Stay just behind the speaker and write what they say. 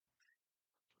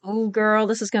Oh, girl,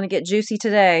 this is going to get juicy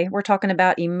today. We're talking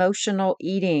about emotional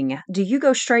eating. Do you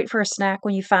go straight for a snack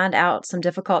when you find out some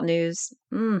difficult news?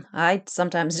 I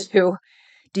sometimes do.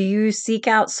 Do you seek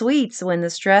out sweets when the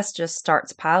stress just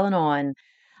starts piling on?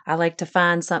 I like to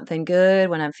find something good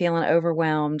when I'm feeling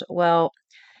overwhelmed. Well,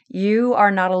 you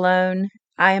are not alone.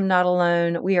 I am not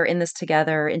alone. We are in this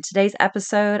together. In today's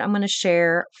episode, I'm going to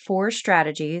share four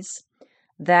strategies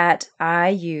that I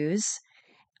use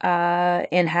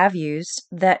and have used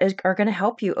are going to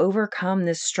help you overcome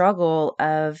this struggle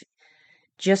of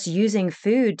just using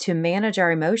food to manage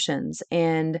our emotions.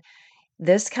 And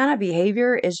this kind of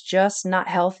behavior is just not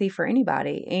healthy for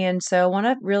anybody. And so I want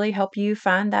to really help you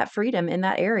find that freedom in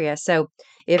that area. So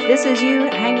if this is you,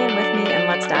 hang in with me and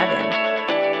let's dive in.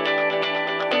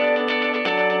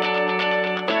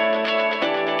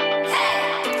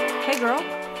 Hey, girl,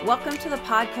 welcome to the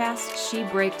podcast She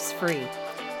Breaks Free.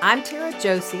 I'm Tara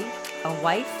Josie, a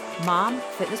wife, mom,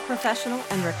 fitness professional,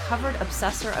 and recovered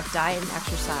obsessor of diet and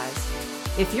exercise.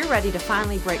 If you're ready to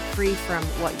finally break free from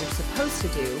what you're supposed to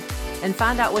do and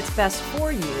find out what's best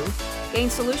for you,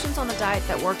 gain solutions on the diet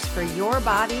that works for your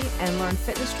body, and learn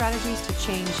fitness strategies to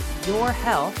change your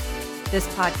health, this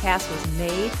podcast was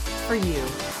made for you.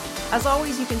 As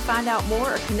always, you can find out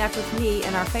more or connect with me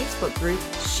in our Facebook group,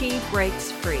 She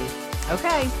Breaks Free.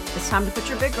 Okay, it's time to put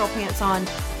your big girl pants on,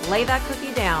 lay that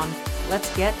cookie down.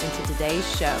 Let's get into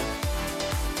today's show.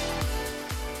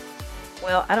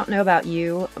 Well, I don't know about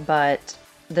you, but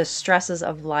the stresses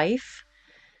of life,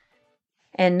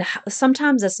 and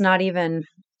sometimes it's not even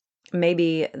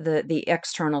maybe the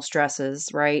external stresses,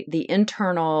 right? The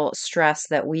internal stress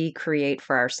that we create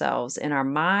for ourselves in our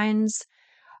minds.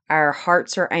 Our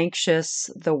hearts are anxious,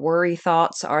 the worry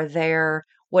thoughts are there.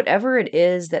 Whatever it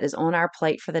is that is on our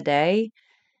plate for the day,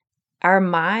 our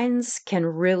minds can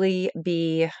really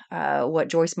be what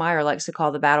Joyce Meyer likes to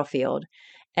call the battlefield.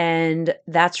 And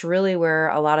that's really where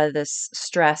a lot of this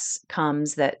stress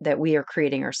comes that we are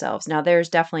creating ourselves. Now, there's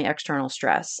definitely external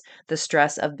stress, the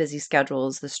stress of busy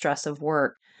schedules, the stress of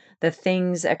work, the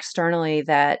things externally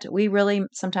that we really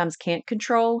sometimes can't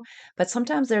control, but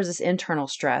sometimes there's this internal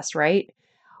stress, right?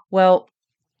 Well,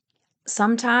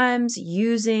 sometimes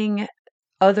using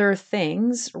other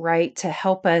things, right, to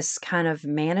help us kind of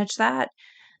manage that.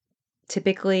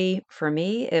 Typically, for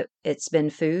me, it's been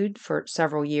food for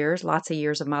several years, lots of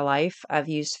years of my life. I've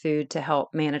used food to help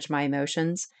manage my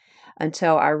emotions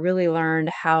until I really learned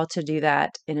how to do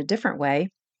that in a different way.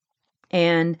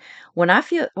 And when I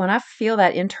feel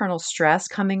that internal stress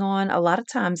coming on, a lot of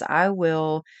times I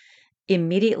will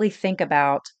immediately think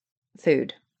about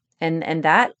food. And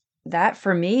that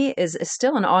for me is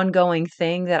still an ongoing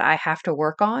thing that I have to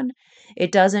work on.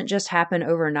 It doesn't just happen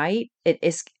overnight.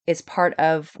 It's part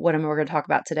of we're going to talk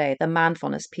about today, the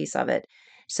mindfulness piece of it.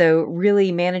 So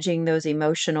really managing those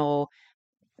emotional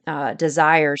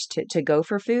desires to go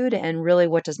for food, and really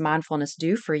what does mindfulness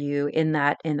do for you in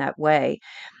that way.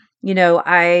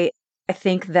 I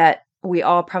think that we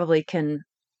all probably can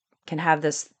have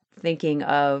this thinking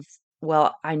of,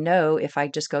 well, I know if I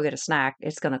just go get a snack,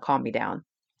 it's going to calm me down.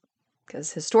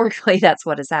 Because historically, that's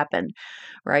what has happened,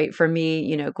 right? For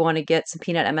me, going to get some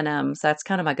peanut M&Ms, that's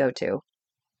kind of my go-to.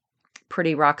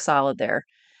 Pretty rock solid there.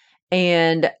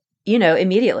 And,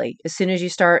 immediately, as soon as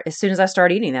I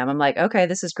start eating them, I'm like, okay,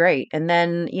 this is great. And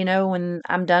then, when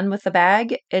I'm done with the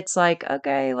bag, it's like,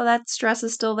 okay, well, that stress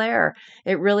is still there.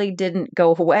 It really didn't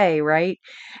go away, right?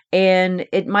 And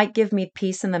it might give me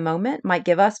peace in the moment, might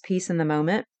give us peace in the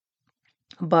moment,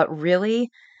 but really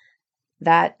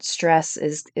that stress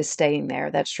is staying there.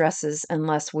 That stress is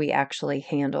unless we actually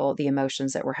handle the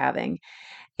emotions that we're having.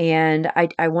 And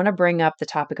I want to bring up the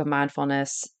topic of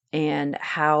mindfulness and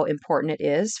how important it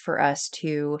is for us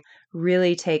to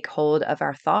really take hold of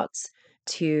our thoughts,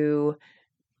 to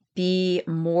be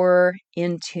more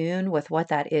in tune with what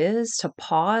that is, to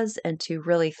pause and to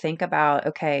really think about,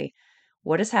 okay,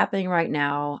 what is happening right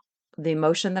now? The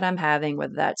emotion that I'm having,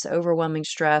 whether that's overwhelming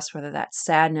stress, whether that's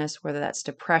sadness, whether that's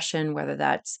depression, whether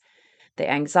that's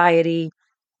the anxiety,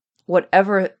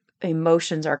 whatever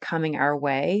emotions are coming our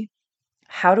way,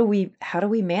 how do we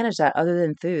manage that other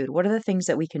than food? What are the things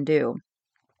that we can do?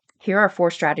 Here are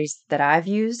four strategies that I've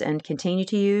used and continue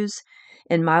to use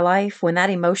in my life. When that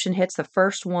emotion hits, the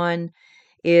first one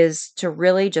is to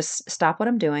really just stop what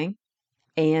I'm doing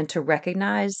and to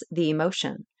recognize the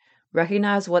emotion.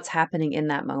 Recognize what's happening in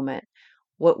that moment.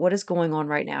 What is going on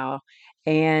right now?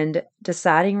 And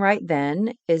deciding right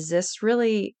then, is this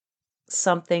really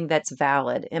something that's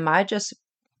valid? Am I just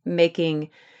making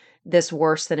this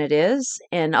worse than it is?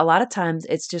 And a lot of times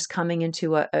it's just coming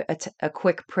into a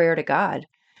quick prayer to God.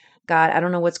 God, I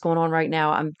don't know what's going on right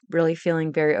now. I'm really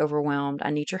feeling very overwhelmed.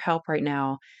 I need your help right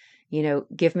now.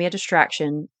 Give me a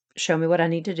distraction, show me what I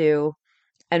need to do,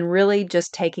 and really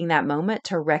just taking that moment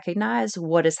to recognize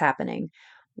what is happening.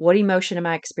 What emotion am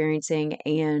I experiencing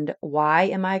and why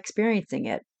am I experiencing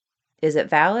it? Is it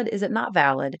valid? Is it not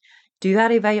valid? Do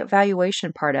that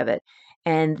evaluation part of it.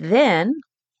 And then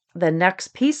the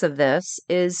next piece of this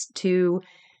is to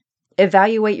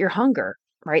evaluate your hunger,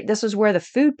 right? This is where the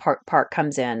food part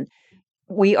comes in.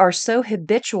 We are so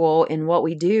habitual in what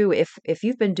we do. If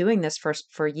you've been doing this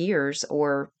for years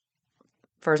or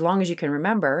for as long as you can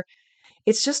remember,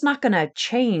 it's just not going to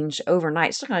change overnight.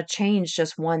 It's not going to change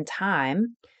just one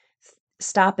time.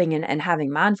 Stopping and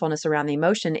having mindfulness around the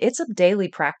emotion, it's a daily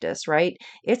practice, right?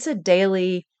 It's a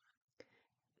daily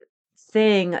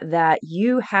thing that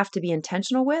you have to be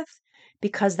intentional with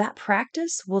because that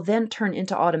practice will then turn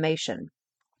into automation.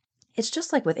 It's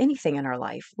just like with anything in our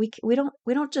life. We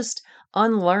don't just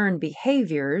unlearn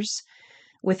behaviors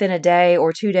within a day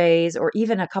or 2 days or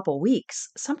even a couple weeks.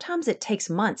 Sometimes it takes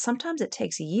months, sometimes it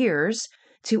takes years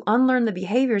to unlearn the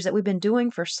behaviors that we've been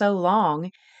doing for so long.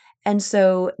 And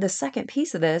so the second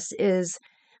piece of this is,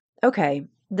 okay,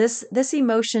 this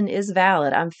emotion is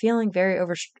valid. I'm feeling very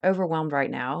overwhelmed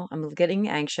right now. I'm getting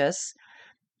anxious.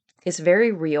 It's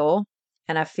very real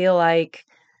and I feel like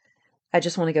I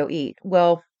just want to go eat.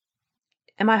 Well,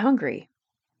 am I hungry?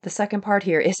 The second part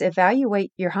here is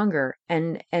evaluate your hunger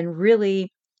and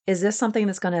really, is this something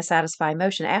that's going to satisfy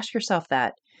emotion? Ask yourself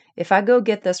that. If I go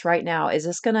get this right now, is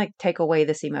this going to take away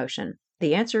this emotion?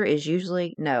 The answer is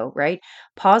usually no, right?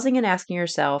 Pausing and asking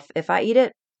yourself, if I eat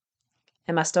it,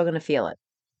 am I still going to feel it?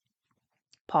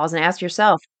 Pause and ask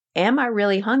yourself, am I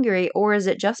really hungry or is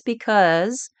it just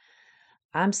because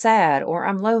I'm sad or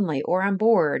I'm lonely or I'm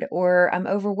bored or I'm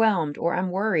overwhelmed or I'm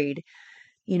worried?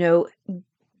 You know,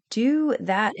 do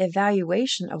that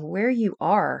evaluation of where you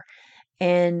are,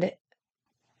 and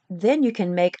then you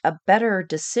can make a better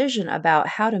decision about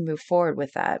how to move forward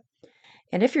with that.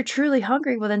 And if you're truly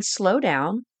hungry, well, then slow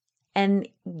down and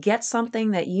get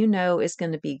something that you know is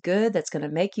going to be good, that's going to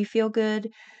make you feel good.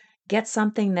 Get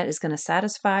something that is going to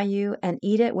satisfy you and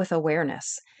eat it with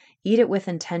awareness. Eat it with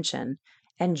intention.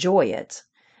 Enjoy it.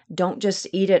 Don't just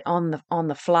eat it on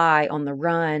the fly, on the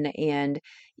run and,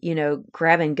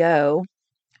 grab and go.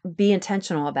 Be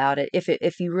intentional about it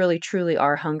if you really truly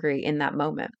are hungry in that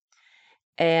moment.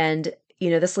 And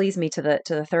this leads me to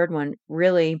the third one,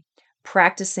 really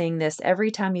practicing this every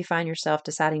time you find yourself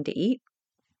deciding to eat.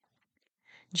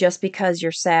 Just because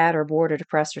you're sad or bored or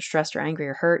depressed or stressed or angry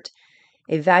or hurt,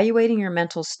 evaluating your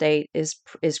mental state is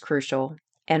crucial,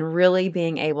 and really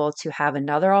being able to have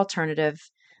another alternative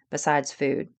besides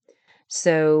food.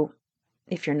 So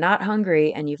if you're not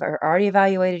hungry and you've already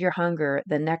evaluated your hunger,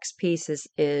 the next piece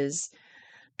is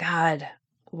God,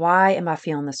 why am I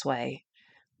feeling this way?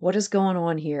 What is going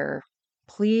on here?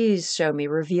 Please show me,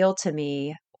 reveal to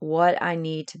me what I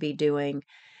need to be doing,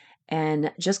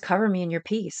 and just cover me in your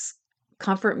peace.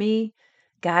 Comfort me,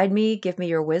 guide me, give me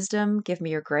your wisdom, give me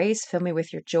your grace, fill me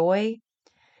with your joy,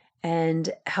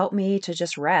 and help me to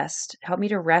just rest. Help me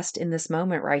to rest in this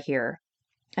moment right here.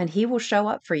 And he will show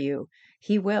up for you.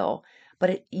 He will.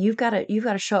 But you've got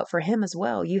to show up for him as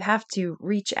well. You have to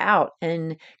reach out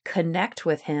and connect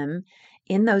with him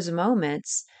in those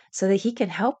moments so that he can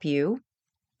help you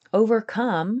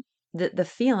overcome the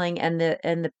feeling and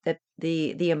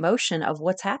the emotion of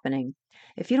what's happening.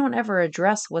 If you don't ever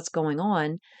address what's going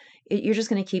on, you're just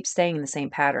going to keep staying in the same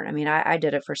pattern. I mean, I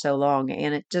did it for so long,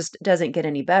 and it just doesn't get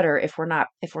any better if we're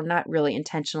not really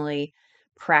intentionally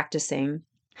practicing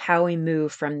how we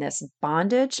move from this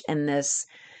bondage and this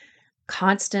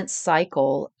constant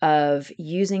cycle of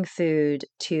using food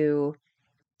to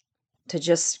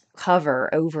just cover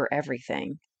over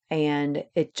everything. And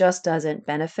it just doesn't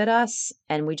benefit us.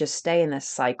 And we just stay in this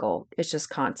cycle. It's just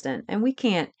constant. And we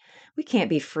can't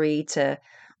be free to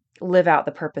live out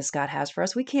the purpose God has for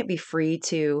us. We can't be free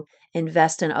to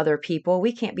invest in other people.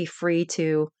 We can't be free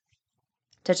to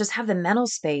just have the mental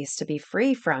space to be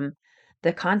free from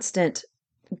the constant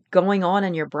going on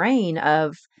in your brain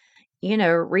of,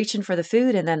 reaching for the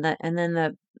food and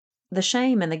then the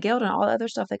shame and the guilt and all the other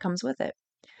stuff that comes with it.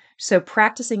 So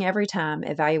practicing every time,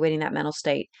 evaluating that mental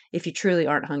state if you truly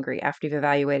aren't hungry after you've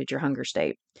evaluated your hunger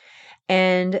state.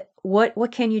 And what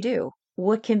can you do?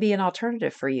 What can be an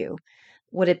alternative for you?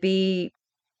 Would it be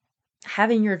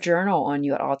having your journal on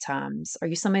you at all times? Are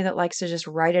you somebody that likes to just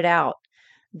write it out,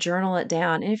 journal it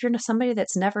down? And if you're somebody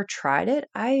that's never tried it,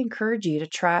 I encourage you to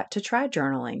try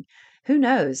journaling. Who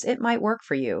knows? It might work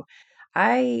for you.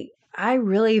 I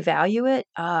really value it.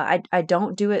 I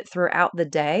don't do it throughout the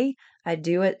day. I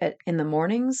do it in the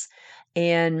mornings,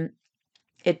 And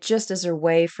it just is a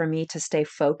way for me to stay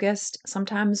focused.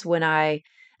 Sometimes when I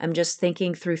am just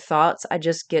thinking through thoughts, I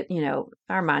just get,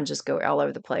 our minds just go all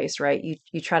over the place, right?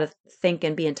 You try to think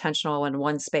and be intentional in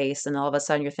one space, and all of a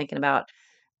sudden you're thinking about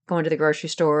going to the grocery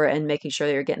store and making sure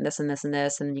that you're getting this and this and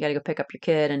this, and you got to go pick up your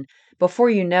kid. And before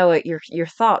you know it, your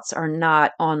thoughts are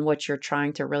not on what you're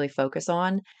trying to really focus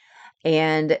on.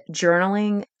 And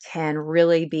journaling can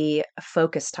really be a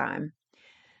focus time.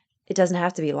 It doesn't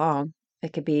have to be long.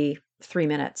 It could be 3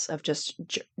 minutes of just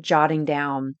jotting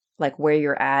down like where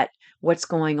you're at, what's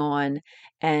going on.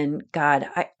 And God,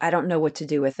 I don't know what to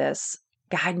do with this.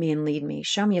 Guide me and lead me.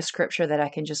 Show me a scripture that I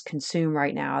can just consume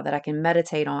right now, that I can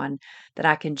meditate on, that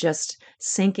I can just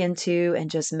sink into and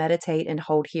just meditate and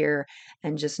hold here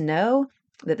and just know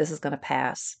that this is going to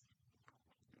pass.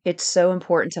 It's so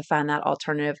important to find that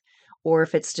alternative. Or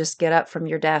if it's just get up from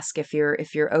your desk, if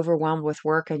you're overwhelmed with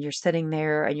work and you're sitting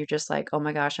there and you're just like, oh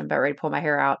my gosh, I'm about ready to pull my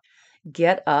hair out.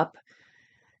 Get up,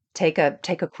 take a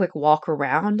quick walk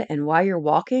around, and while you're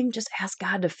walking, just ask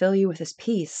God to fill you with his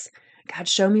peace. God,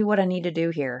 show me what I need to do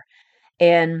here.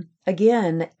 And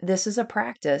again, this is a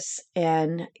practice,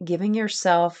 and giving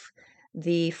yourself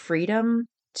the freedom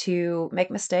to make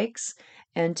mistakes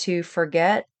and to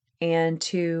forget and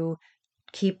to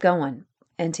keep going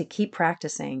and to keep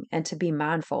practicing and to be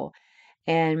mindful.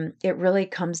 And it really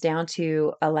comes down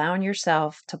to allowing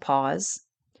yourself to pause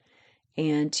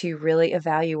and to really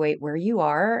evaluate where you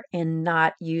are and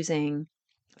not using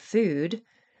food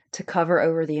to cover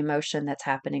over the emotion that's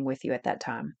happening with you at that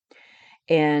time.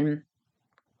 And,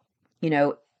 you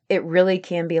know, it really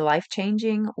can be life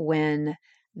changing when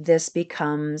this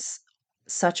becomes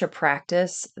such a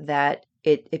practice that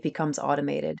it becomes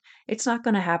automated. It's not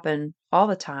going to happen all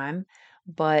the time,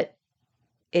 but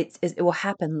it will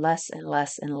happen less and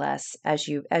less and less as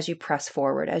you press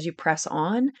forward, as you press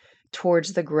on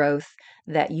towards the growth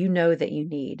that you know that you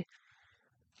need.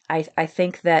 I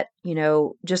think that,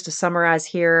 just to summarize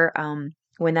here,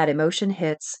 when that emotion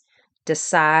hits,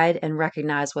 decide and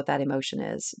recognize what that emotion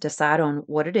is. Decide on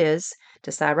what it is.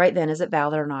 Decide right then, is it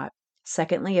valid or not?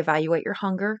 Secondly, evaluate your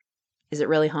hunger. Is it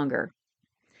really hunger?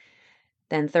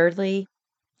 Then thirdly,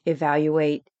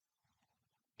 evaluate,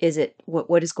 is it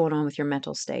what is going on with your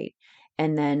mental state?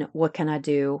 And then what can I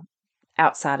do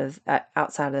outside of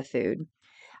the food?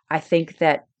 I think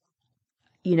that,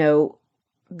 you know,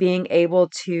 being able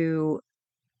to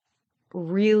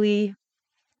really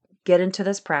get into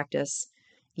this practice,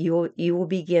 you will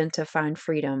begin to find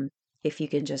freedom if you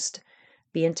can just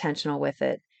be intentional with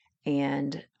it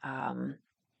and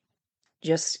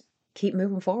just keep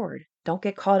moving forward. Don't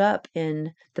get caught up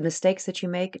in the mistakes that you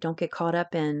make. Don't get caught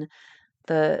up in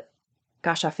the,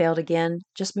 gosh, I failed again.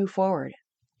 Just move forward.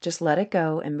 Just let it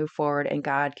go and move forward, and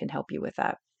God can help you with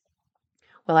that.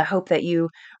 Well, I hope that you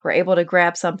were able to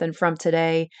grab something from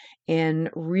today and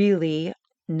really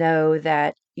know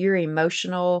that your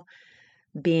emotional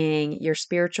being, your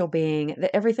spiritual being,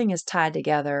 that everything is tied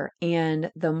together.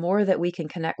 And the more that we can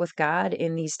connect with God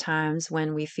in these times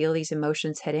when we feel these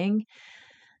emotions hitting,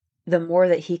 the more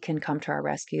that he can come to our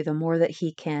rescue, the more that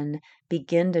he can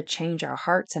begin to change our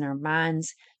hearts and our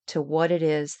minds to what it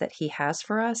is that he has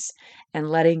for us, and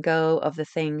letting go of the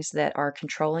things that are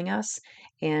controlling us.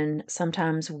 And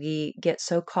sometimes we get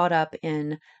so caught up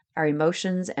in our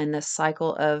emotions and the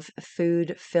cycle of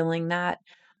food filling that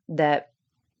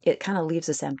it kind of leaves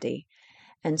us empty.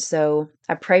 And so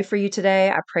I pray for you today.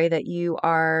 I pray that you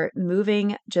are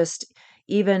moving just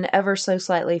even ever so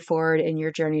slightly forward in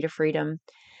your journey to freedom,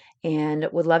 and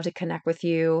would love to connect with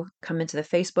you. Come into the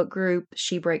Facebook group,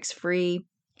 She Breaks Free,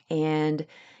 and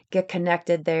get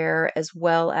connected there, as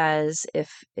well as if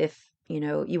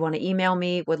you want to email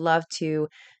me, would love to,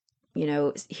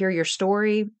 hear your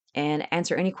story and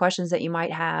answer any questions that you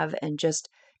might have, and just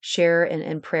share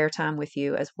in prayer time with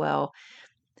you as well.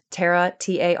 Tara,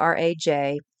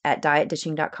 Taraj, at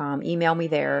dietdishing.com. Email me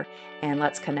there and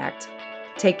let's connect.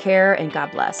 Take care and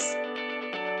God bless.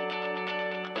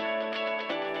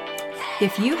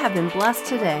 If you have been blessed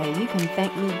today, you can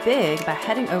thank me big by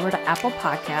heading over to Apple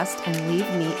Podcast and leave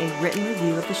me a written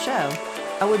review of the show.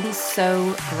 I would be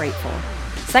so grateful.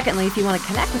 Secondly, if you want to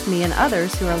connect with me and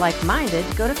others who are like-minded,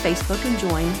 go to Facebook and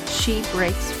join She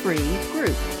Breaks Free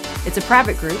group. It's a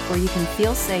private group where you can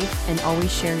feel safe and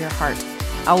always share your heart.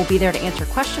 I will be there to answer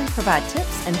questions, provide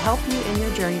tips, and help you in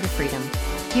your journey to freedom.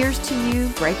 Here's to you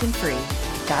breaking free.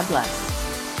 God bless.